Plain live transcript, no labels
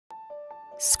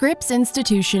Scripps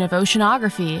Institution of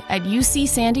Oceanography at UC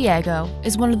San Diego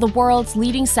is one of the world's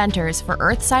leading centers for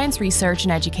earth science research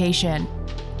and education.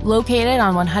 Located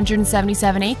on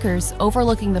 177 acres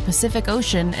overlooking the Pacific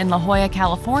Ocean in La Jolla,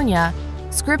 California,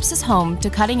 Scripps is home to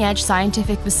cutting-edge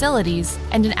scientific facilities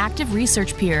and an active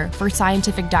research pier for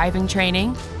scientific diving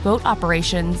training, boat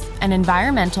operations, and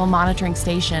environmental monitoring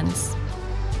stations.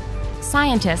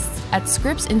 Scientists at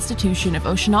Scripps Institution of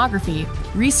Oceanography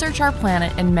research our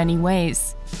planet in many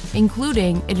ways,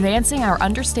 including advancing our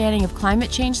understanding of climate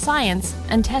change science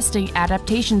and testing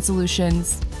adaptation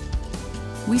solutions.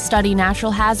 We study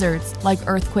natural hazards like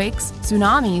earthquakes,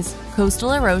 tsunamis,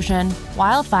 coastal erosion,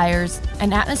 wildfires,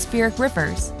 and atmospheric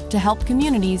rivers to help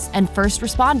communities and first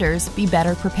responders be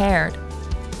better prepared.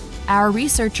 Our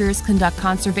researchers conduct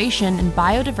conservation and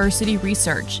biodiversity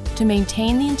research to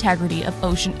maintain the integrity of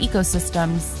ocean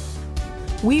ecosystems.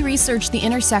 We research the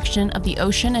intersection of the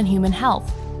ocean and human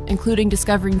health, including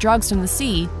discovering drugs from the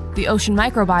sea, the ocean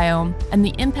microbiome, and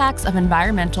the impacts of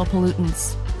environmental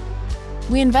pollutants.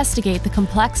 We investigate the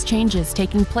complex changes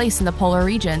taking place in the polar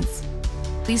regions.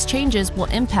 These changes will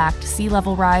impact sea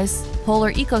level rise,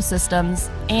 polar ecosystems,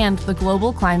 and the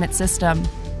global climate system.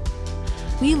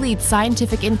 We lead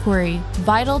scientific inquiry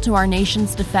vital to our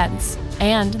nation's defense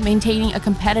and maintaining a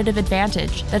competitive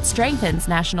advantage that strengthens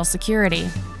national security.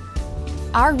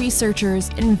 Our researchers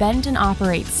invent and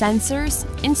operate sensors,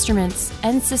 instruments,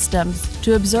 and systems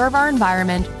to observe our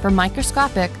environment from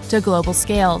microscopic to global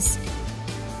scales.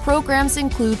 Programs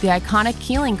include the iconic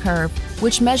Keeling curve,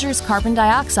 which measures carbon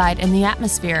dioxide in the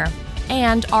atmosphere,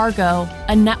 and Argo,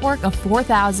 a network of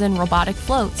 4,000 robotic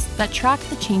floats that track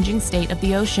the changing state of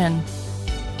the ocean.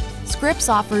 Scripps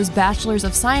offers Bachelor's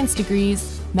of Science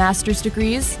degrees, Master's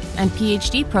degrees, and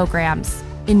PhD programs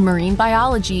in marine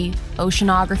biology,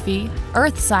 oceanography,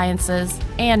 earth sciences,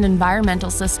 and environmental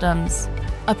systems.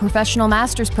 A professional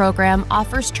master's program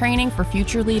offers training for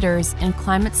future leaders in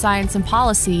climate science and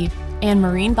policy and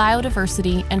marine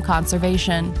biodiversity and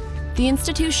conservation. The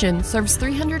institution serves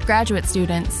 300 graduate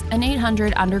students and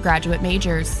 800 undergraduate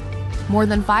majors. More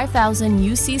than 5,000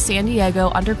 UC San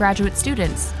Diego undergraduate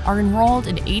students are enrolled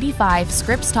in 85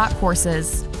 Scripps-taught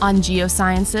courses on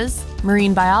geosciences,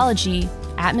 marine biology,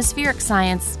 atmospheric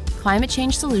science, climate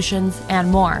change solutions, and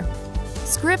more.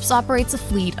 Scripps operates a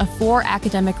fleet of 4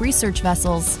 academic research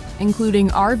vessels, including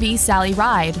RV Sally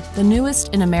Ride, the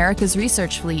newest in America's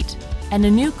research fleet, and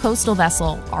a new coastal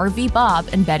vessel, RV Bob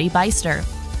and Betty Beister.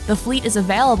 The fleet is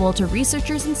available to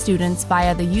researchers and students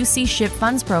via the UC Ship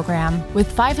Funds program,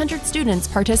 with 500 students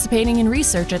participating in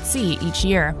research at sea each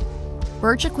year.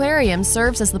 Birch Aquarium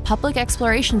serves as the public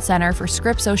exploration center for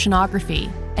Scripps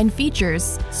Oceanography and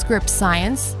features Scripps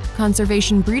Science,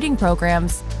 conservation breeding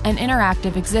programs, and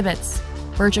interactive exhibits.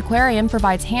 Birch Aquarium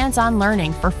provides hands-on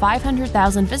learning for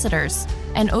 500,000 visitors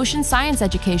and ocean science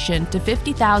education to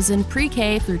 50,000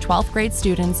 pre-K through 12th grade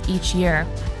students each year.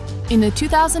 In the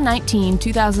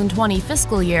 2019-2020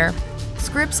 fiscal year,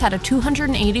 Scripps had a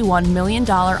 $281 million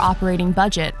operating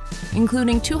budget,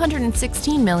 including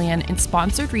 $216 million in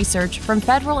sponsored research from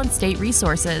federal and state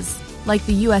resources, like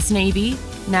the U.S. Navy,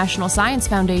 National Science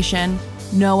Foundation,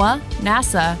 NOAA,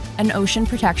 NASA, and Ocean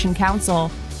Protection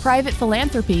Council. Private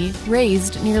philanthropy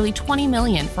raised nearly $20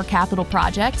 million for capital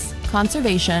projects,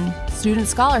 conservation, student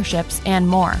scholarships, and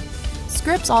more.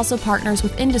 Scripps also partners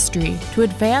with industry to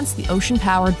advance the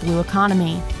ocean-powered blue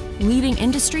economy, leading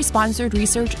industry-sponsored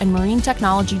research and marine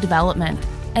technology development,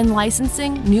 and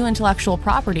licensing new intellectual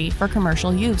property for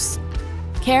commercial use.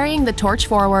 Carrying the torch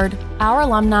forward, our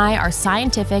alumni are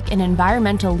scientific and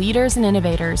environmental leaders and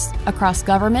innovators across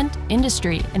government,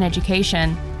 industry, and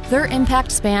education. Their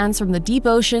impact spans from the deep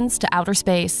oceans to outer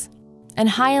space and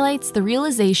highlights the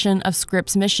realization of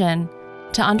Scripps' mission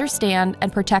to understand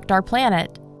and protect our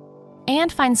planet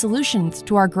and find solutions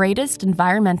to our greatest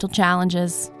environmental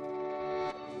challenges.